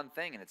down to one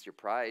thing, and it's your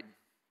pride.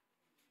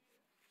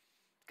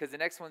 Because the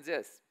next one's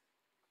this,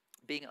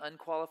 being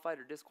unqualified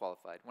or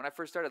disqualified. When I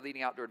first started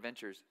leading outdoor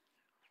adventures,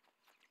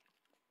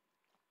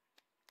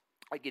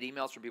 I'd get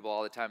emails from people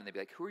all the time, and they'd be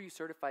like, who are you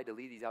certified to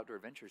lead these outdoor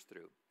adventures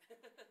through?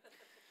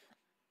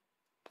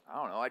 I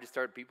don't know. I just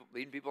started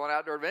leading people on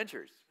outdoor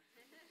adventures.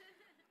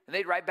 And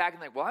they'd write back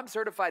and like, well, I'm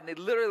certified. And they'd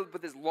literally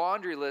put this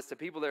laundry list of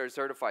people that are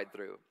certified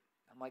through.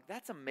 I'm like,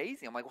 that's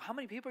amazing. I'm like, well, how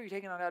many people are you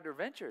taking on outdoor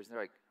adventures? And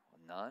they're like,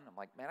 well, none. I'm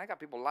like, man, I got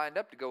people lined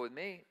up to go with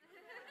me.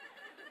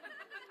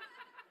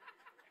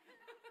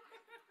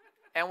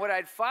 And what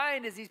I'd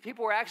find is these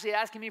people were actually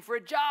asking me for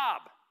a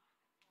job.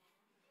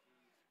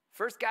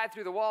 First guy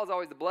through the wall is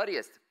always the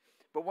bloodiest.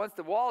 But once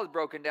the wall is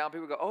broken down,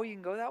 people go, oh, you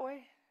can go that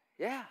way?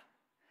 Yeah.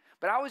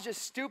 But I was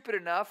just stupid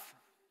enough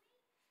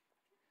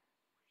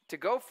to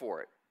go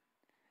for it.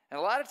 And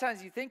a lot of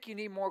times you think you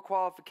need more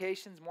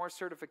qualifications, more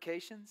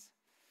certifications.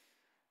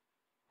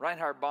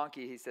 Reinhard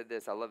Bonnke, he said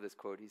this. I love this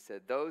quote. He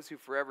said, those who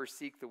forever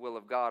seek the will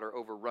of God are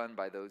overrun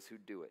by those who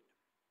do it.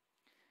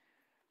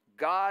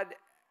 God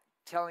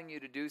telling you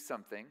to do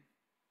something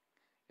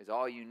is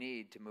all you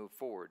need to move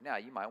forward. Now,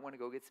 you might want to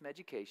go get some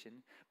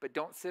education, but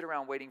don't sit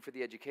around waiting for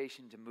the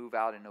education to move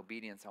out in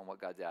obedience on what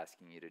God's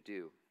asking you to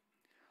do.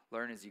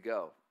 Learn as you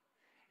go.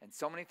 And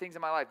so many things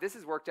in my life, this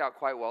has worked out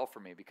quite well for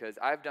me because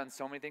I've done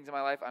so many things in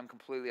my life I'm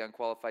completely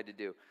unqualified to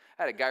do.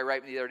 I had a guy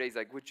write me the other day, he's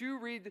like, would you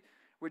read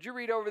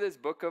over this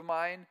book of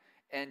mine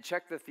and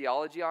check the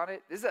theology on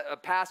it? This is a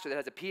pastor that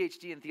has a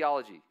PhD in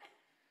theology.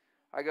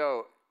 I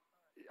go,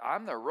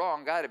 I'm the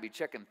wrong guy to be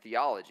checking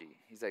theology.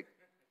 He's like,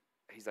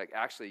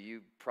 actually,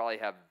 you probably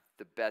have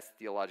the best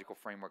theological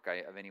framework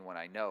of anyone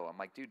I know. I'm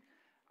like, dude,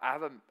 I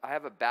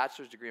have a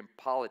bachelor's degree in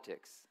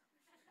politics.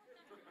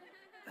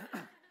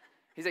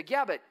 He's like,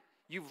 yeah, but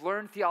you've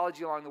learned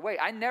theology along the way.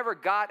 I never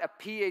got a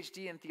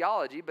PhD in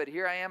theology, but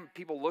here I am,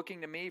 people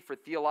looking to me for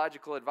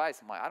theological advice.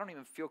 I'm like, I don't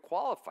even feel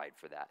qualified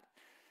for that.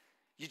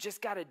 You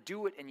just got to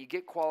do it, and you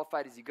get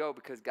qualified as you go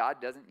because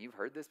God doesn't, you've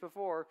heard this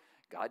before,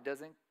 God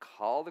doesn't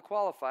call the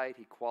qualified,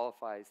 he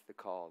qualifies the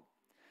called.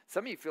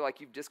 Some of you feel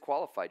like you've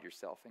disqualified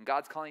yourself, and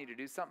God's calling you to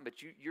do something,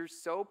 but you're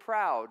so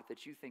proud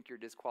that you think you're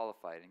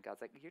disqualified. And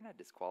God's like, you're not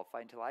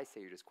disqualified until I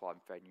say you're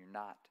disqualified, and you're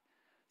not.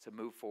 So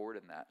move forward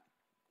in that.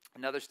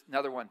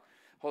 Another one,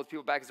 holds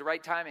people back is the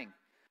right timing.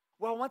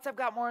 Well, once I've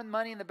got more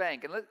money in the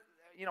bank, and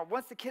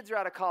once the kids are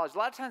out of college, a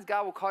lot of times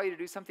God will call you to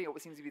do something at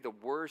what seems to be the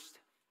worst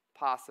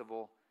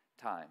possible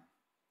time.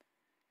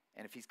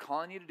 And if he's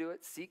calling you to do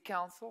it, seek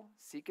counsel,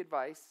 seek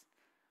advice,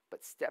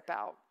 but step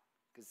out,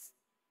 because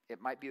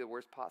it might be the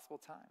worst possible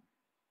time.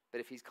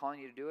 But if he's calling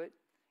you to do it,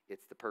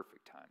 it's the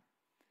perfect time.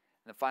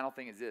 And the final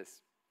thing is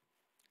this: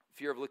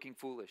 fear of looking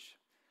foolish.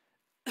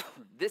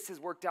 This has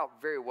worked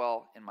out very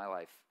well in my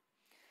life.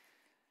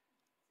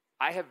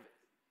 I have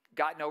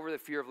gotten over the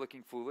fear of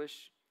looking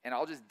foolish, and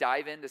I'll just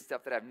dive into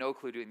stuff that I have no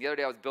clue doing. The other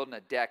day I was building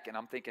a deck, and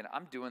I'm thinking,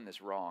 I'm doing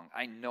this wrong.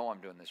 I know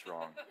I'm doing this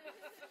wrong.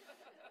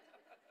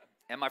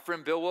 And my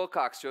friend Bill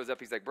Wilcox shows up.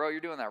 He's like, bro,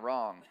 you're doing that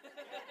wrong.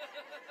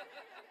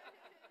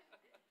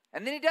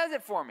 And then he does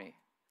it for me.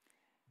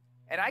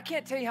 And I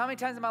can't tell you how many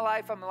times in my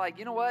life I'm like,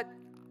 you know what?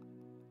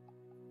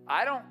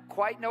 I don't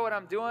quite know what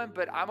I'm doing,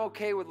 but I'm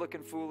okay with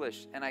looking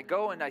foolish. And I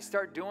go and I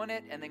start doing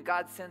it, and then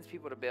God sends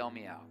people to bail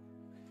me out.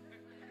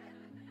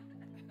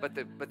 But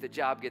the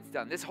job gets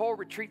done. This whole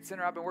retreat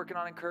center I've been working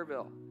on in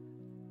Kerrville,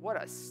 what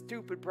a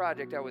stupid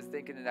project I was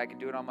thinking that I could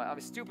do it on my own. It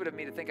was stupid of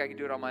me to think I could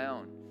do it on my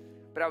own.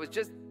 But I was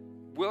just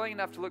willing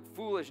enough to look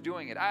foolish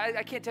doing it.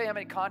 I can't tell you how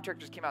many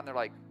contractors came out and they're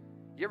like,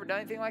 you ever done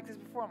anything like this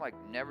before? I'm like,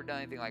 never done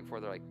anything like before.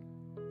 They're like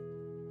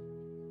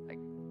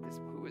this,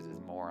 who is this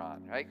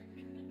moron, right?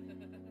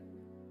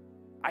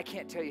 I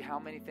can't tell you how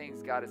many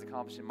things God has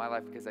accomplished in my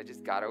life because I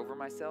just got over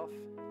myself.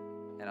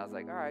 And I was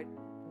like, all right,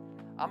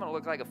 I'm going to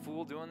look like a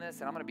fool doing this,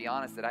 and I'm going to be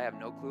honest that I have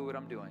no clue what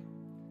I'm doing.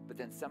 But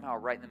then somehow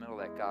right in the middle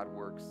of that, God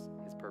works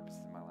his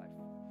purposes in my life.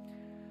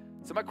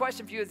 So my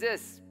question for you is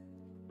this: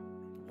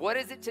 what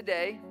is it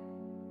today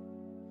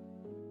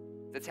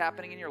that's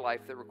happening in your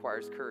life that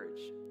requires courage?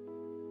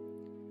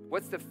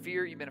 What's the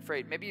fear you've been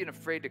afraid? Maybe you've been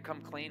afraid to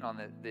come clean on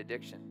the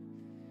addiction.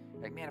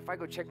 Like, man, if I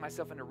go check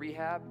myself into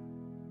rehab,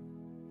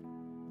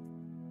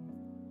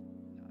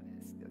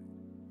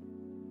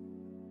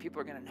 people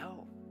are going to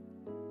know.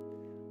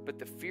 But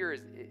the fear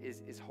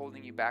is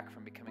holding you back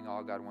from becoming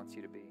all God wants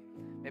you to be.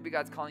 Maybe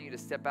God's calling you to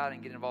step out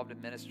and get involved in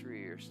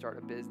ministry or start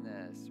a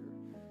business or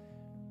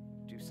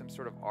do some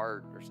sort of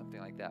art or something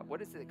like that.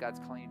 What is it that God's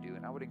calling you to do?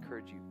 And I would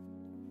encourage you,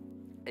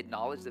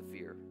 acknowledge the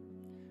fear,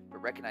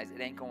 but recognize it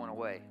ain't going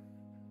away.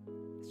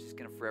 It's just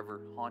going to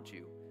forever haunt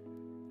you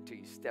until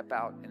you step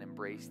out and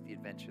embrace the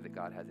adventure that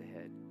God has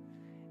ahead.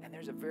 And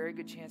there's a very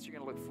good chance you're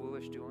going to look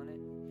foolish doing it.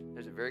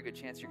 There's a very good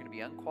chance you're going to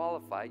be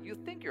unqualified. You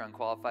think you're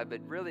unqualified,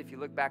 but really if you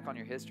look back on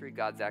your history,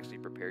 God's actually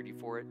prepared you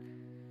for it.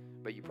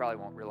 But you probably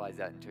won't realize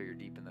that until you're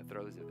deep in the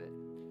throes of it.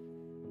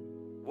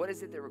 What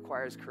is it that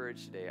requires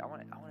courage today? I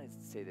want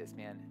to say this,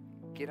 man.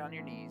 Get on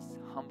your knees,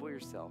 humble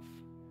yourself,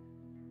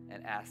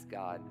 and ask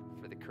God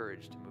for the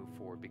courage to move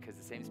forward, because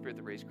the same Spirit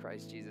that raised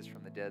Christ Jesus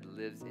from the dead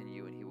lives in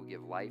you, and he will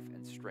give life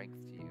and strength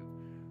to you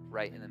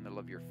right in the middle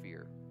of your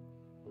fear.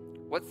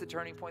 What's the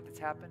turning point that's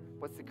happened?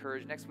 What's the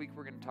courage? Next week,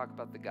 we're going to talk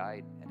about the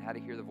guide and how to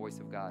hear the voice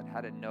of God, how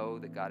to know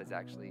that God is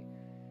actually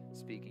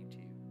speaking to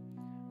you.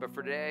 But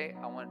for today,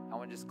 I want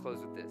to just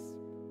close with this.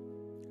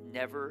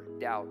 Never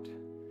doubt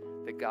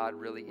that God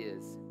really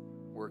is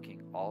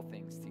working all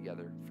things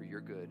together for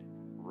your good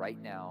right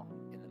now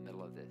in the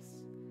middle of this.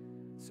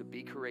 So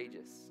be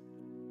courageous.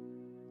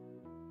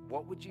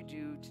 What would you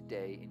do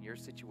today in your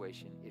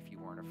situation if you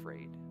weren't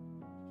afraid?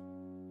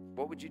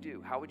 What would you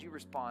do? How would you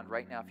respond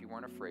right now if you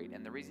weren't afraid?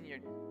 And the reason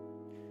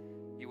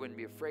you wouldn't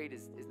be afraid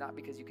is not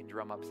because you can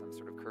drum up some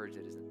sort of courage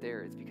that isn't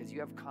there. It's because you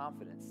have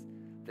confidence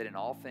that in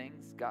all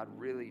things, God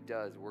really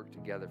does work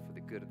together for the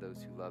good of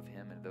those who love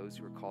him and those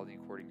who are called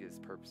according to his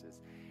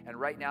purposes. And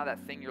right now, that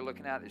thing you're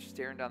looking at is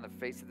staring down the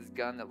face of this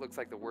gun that looks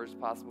like the worst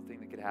possible thing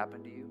that could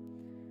happen to you.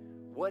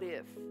 What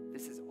if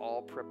this is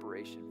all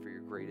preparation for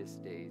your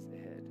greatest days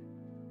ahead?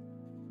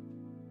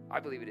 I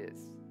believe it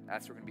is.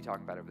 That's what we're going to be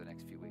talking about over the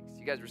next few weeks.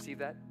 You guys receive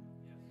that?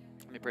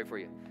 Let me pray for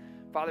you.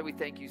 Father, we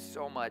thank you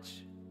so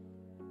much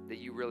that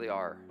you really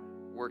are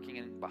working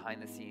in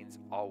behind the scenes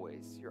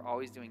always. You're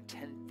always doing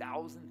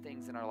 10,000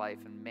 things in our life,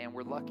 and man,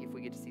 we're lucky if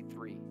we get to see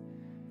 3.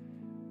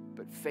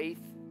 But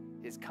faith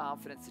is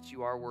confidence that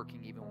you are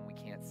working even when we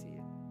can't see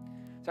it.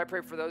 So I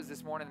pray for those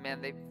this morning,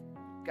 man, they've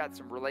got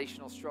some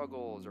relational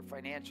struggles or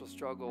financial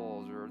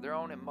struggles or their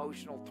own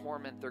emotional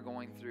torment they're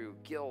going through,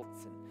 guilt.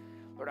 And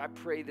Lord, I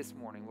pray this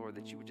morning, Lord,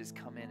 that you would just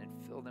come in and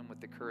fill them with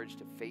the courage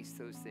to face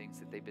those things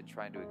that they've been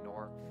trying to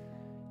ignore.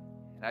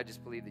 And I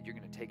just believe that you're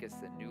going to take us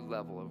to a new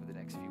level over the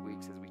next few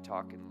weeks as we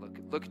talk and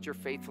look at your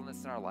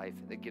faithfulness in our life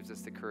that gives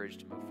us the courage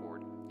to move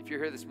forward. If you're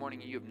here this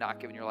morning and you have not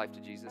given your life to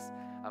Jesus,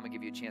 I'm going to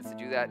give you a chance to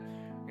do that.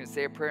 We're going to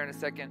say a prayer in a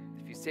second.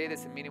 If you say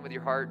this and mean it with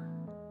your heart,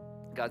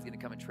 God's going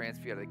to come and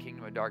transfer you out of the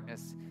kingdom of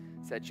darkness,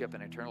 set you up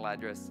an eternal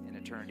address in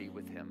eternity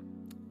with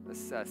him.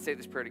 Let's say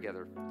this prayer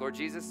together. Lord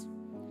Jesus,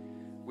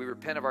 we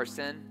repent of our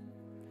sin.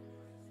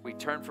 We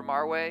turn from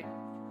our way.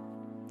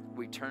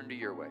 We turn to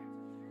your way.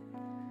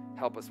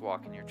 Help us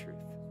walk in your truth.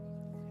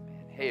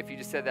 Amen. Hey, if you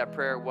just said that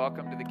prayer,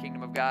 welcome to the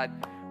kingdom of God.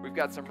 We've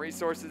got some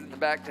resources in the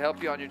back to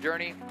help you on your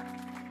journey.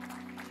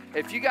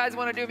 If you guys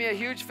want to do me a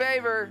huge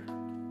favor,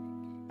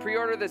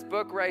 pre-order this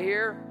book right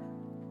here.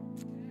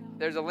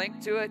 there's a link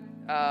to it,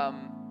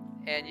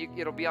 and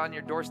it'll be on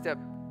your doorstep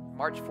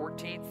March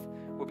 14th.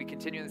 We'll be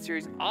continuing the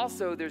series.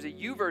 Also, there's a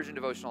YouVersion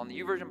devotional on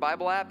the YouVersion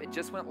Bible app. It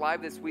just went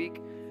live this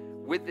week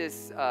with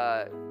this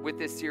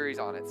series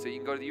on it. So you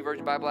can go to the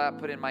YouVersion Bible app,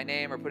 put in my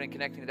name or put in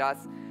Connecting the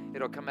Dots.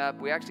 It'll come up.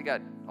 We actually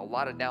got a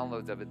lot of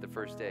downloads of it the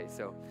first day.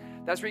 So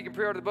that's where you can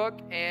pre-order the book.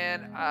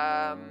 And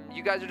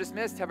you guys are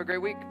dismissed. Have a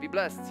great week. Be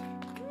blessed.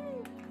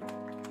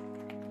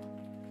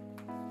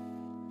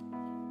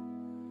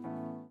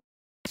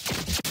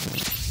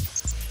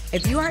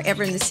 If you are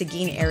ever in the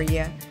Seguin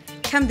area,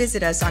 come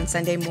visit us on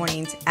Sunday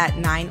mornings at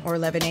 9 or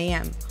 11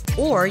 a.m.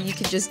 Or you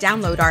can just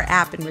download our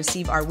app and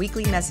receive our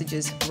weekly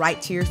messages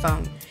right to your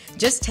phone.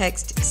 Just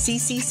text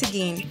CC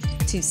Seguin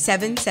to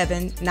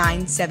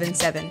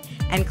 77977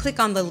 and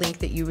click on the link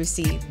that you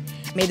receive.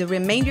 May the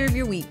remainder of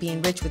your week be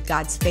enriched with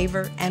God's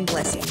favor and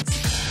blessings.